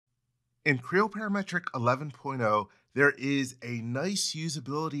In Creo Parametric 11.0, there is a nice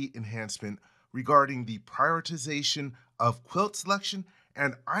usability enhancement regarding the prioritization of quilt selection,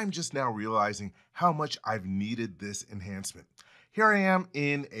 and I'm just now realizing how much I've needed this enhancement. Here I am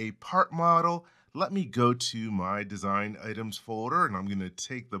in a part model. Let me go to my design items folder, and I'm going to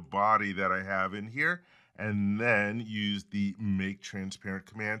take the body that I have in here and then use the make transparent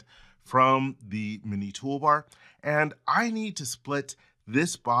command from the mini toolbar. And I need to split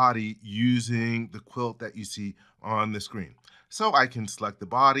this body using the quilt that you see on the screen. So I can select the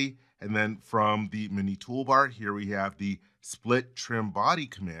body, and then from the mini toolbar, here we have the split trim body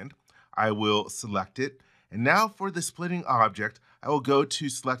command. I will select it. And now for the splitting object, I will go to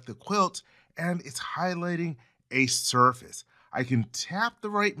select the quilt, and it's highlighting a surface. I can tap the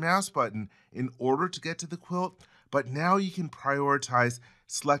right mouse button in order to get to the quilt, but now you can prioritize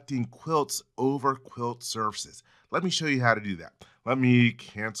selecting quilts over quilt surfaces. Let me show you how to do that. Let me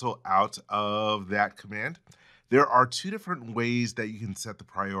cancel out of that command. There are two different ways that you can set the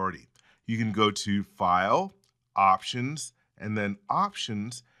priority. You can go to File, Options, and then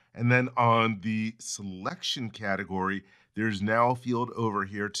Options, and then on the selection category, there's now a field over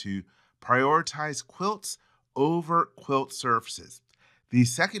here to prioritize quilts over quilt surfaces. The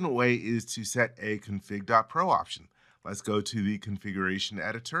second way is to set a config.pro option. Let's go to the configuration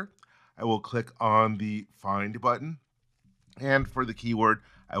editor. I will click on the Find button. And for the keyword,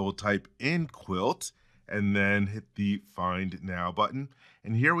 I will type in quilt and then hit the Find Now button.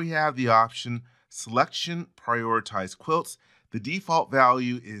 And here we have the option Selection Prioritize Quilts. The default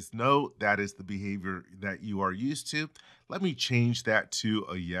value is no. That is the behavior that you are used to. Let me change that to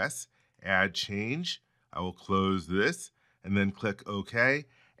a yes. Add change. I will close this and then click OK.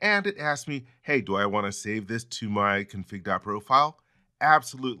 And it asks me, hey, do I want to save this to my config.pro file?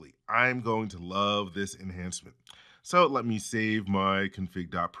 Absolutely. I'm going to love this enhancement. So let me save my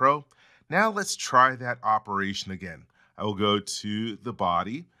config.pro. Now let's try that operation again. I will go to the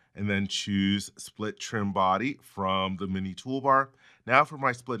body and then choose split trim body from the mini toolbar. Now for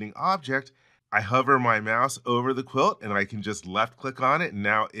my splitting object, I hover my mouse over the quilt and I can just left click on it. And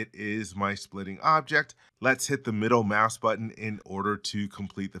now it is my splitting object. Let's hit the middle mouse button in order to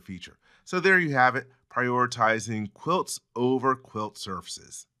complete the feature. So there you have it, prioritizing quilts over quilt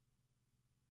surfaces.